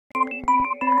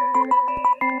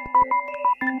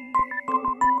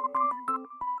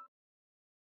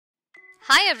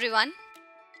Hi everyone!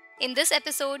 In this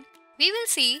episode, we will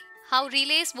see how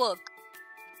relays work.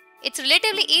 It's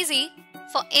relatively easy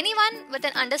for anyone with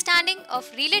an understanding of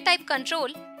relay type control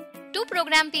to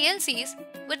program PLCs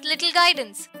with little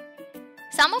guidance.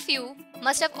 Some of you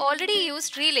must have already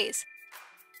used relays.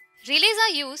 Relays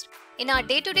are used in our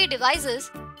day-to-day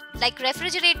devices like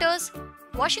refrigerators,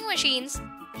 washing machines,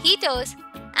 heaters,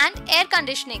 and air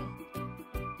conditioning.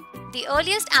 The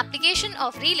earliest application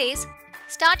of relays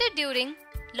started during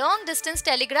long-distance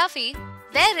telegraphy,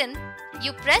 wherein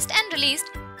you pressed and released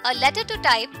a letter to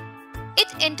type. It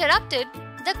interrupted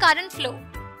the current flow.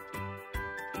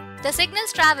 The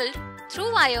signals traveled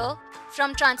through wire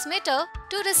from transmitter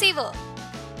to receiver.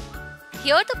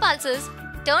 Here the pulses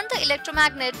turned the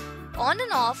electromagnet on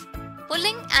and off,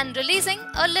 pulling and releasing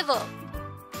a lever.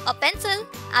 A pencil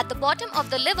at the bottom of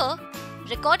the lever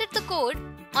recorded the code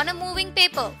on a moving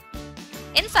paper.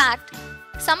 In fact,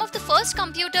 some of the first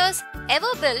computers ever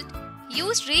built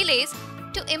used relays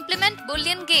to implement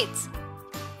Boolean gates.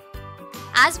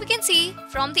 As we can see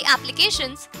from the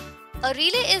applications, a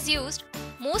relay is used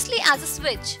mostly as a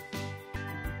switch.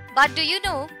 But do you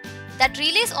know that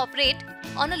relays operate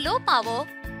on a low power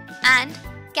and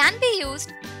can be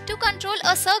used to control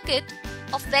a circuit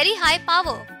of very high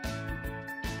power?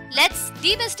 Let's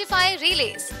demystify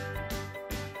relays.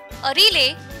 A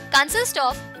relay consists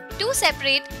of two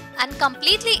separate and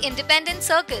completely independent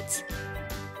circuits.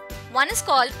 One is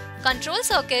called control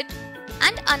circuit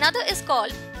and another is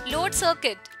called load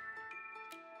circuit.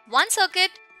 One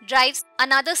circuit drives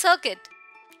another circuit.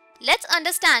 Let's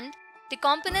understand the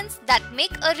components that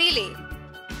make a relay: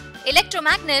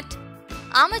 electromagnet,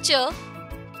 armature,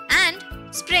 and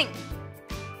spring.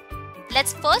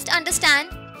 Let's first understand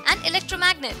an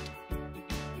electromagnet.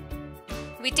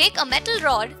 We take a metal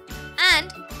rod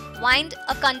and wind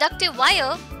a conductive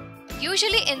wire,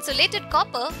 usually insulated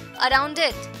copper, around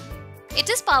it. It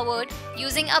is powered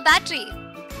using a battery.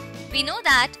 We know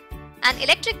that an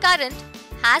electric current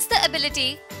has the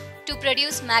ability to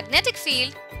produce magnetic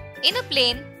field in a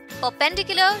plane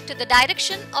perpendicular to the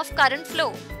direction of current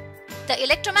flow. The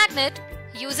electromagnet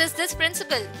uses this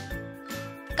principle.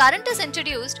 Current is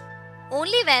introduced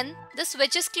only when the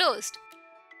switch is closed.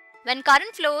 When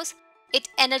current flows, it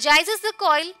energizes the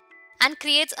coil and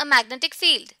creates a magnetic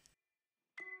field.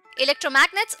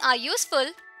 Electromagnets are useful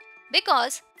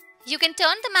because you can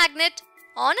turn the magnet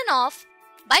on and off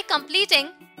by completing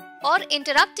or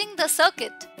interrupting the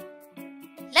circuit.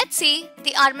 Let's see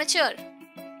the armature.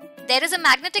 There is a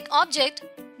magnetic object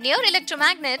near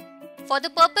electromagnet for the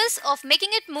purpose of making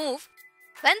it move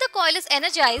when the coil is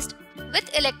energized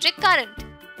with electric current.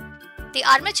 The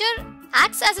armature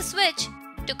acts as a switch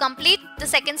to complete the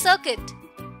second circuit.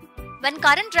 When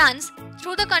current runs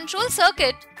through the control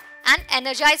circuit and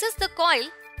energizes the coil,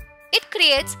 it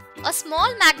creates a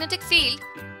small magnetic field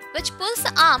which pulls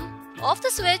the arm of the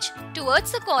switch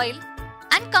towards the coil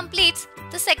and completes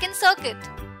the second circuit.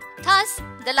 Thus,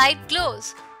 the light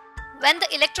glows. When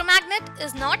the electromagnet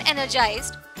is not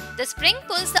energized, the spring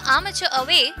pulls the armature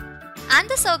away and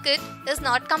the circuit is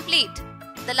not complete.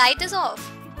 The light is off.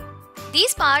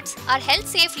 These parts are held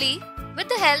safely with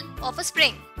the help of a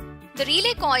spring. The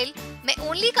relay coil may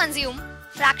only consume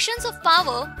fractions of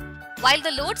power, while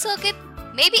the load circuit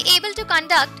may be able to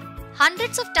conduct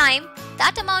hundreds of times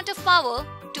that amount of power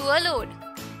to a load.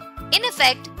 In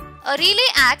effect, a relay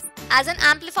acts as an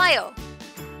amplifier.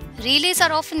 Relays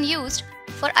are often used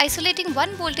for isolating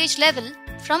one voltage level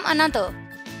from another.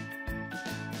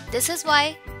 This is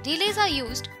why relays are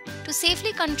used to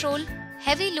safely control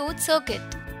heavy load circuit.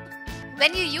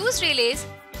 When you use relays,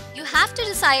 you have to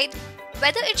decide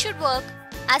whether it should work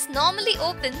as normally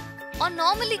open or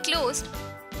normally closed.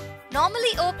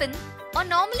 Normally open or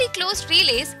normally closed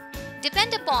relays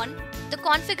depend upon the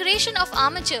configuration of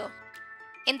armature.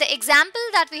 In the example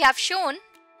that we have shown,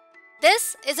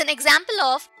 this is an example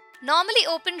of normally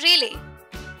open relay.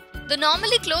 The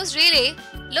normally closed relay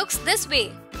looks this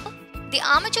way. The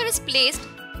armature is placed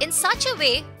in such a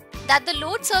way that the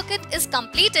load circuit is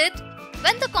completed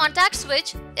when the contact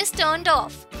switch is turned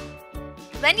off.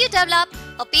 When you develop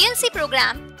a PLC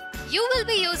program, you will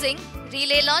be using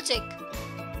relay logic.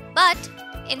 But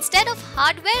instead of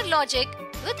hardware logic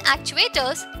with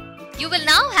actuators, you will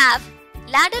now have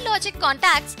ladder logic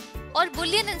contacts or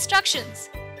Boolean instructions.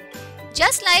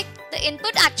 Just like the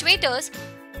input actuators,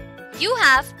 you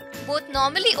have both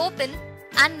normally open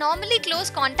and normally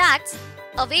closed contacts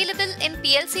available in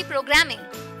PLC programming.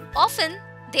 Often,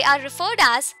 they are referred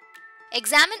as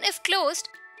examine if closed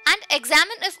and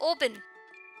examine if open.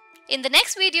 In the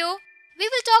next video, we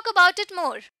will talk about it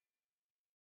more.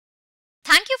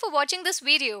 Thank you for watching this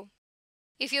video.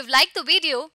 If you've liked the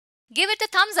video, give it a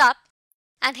thumbs up,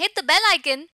 and hit the bell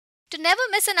icon to never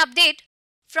miss an update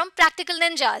from Practical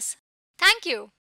Ninjas. Thank you.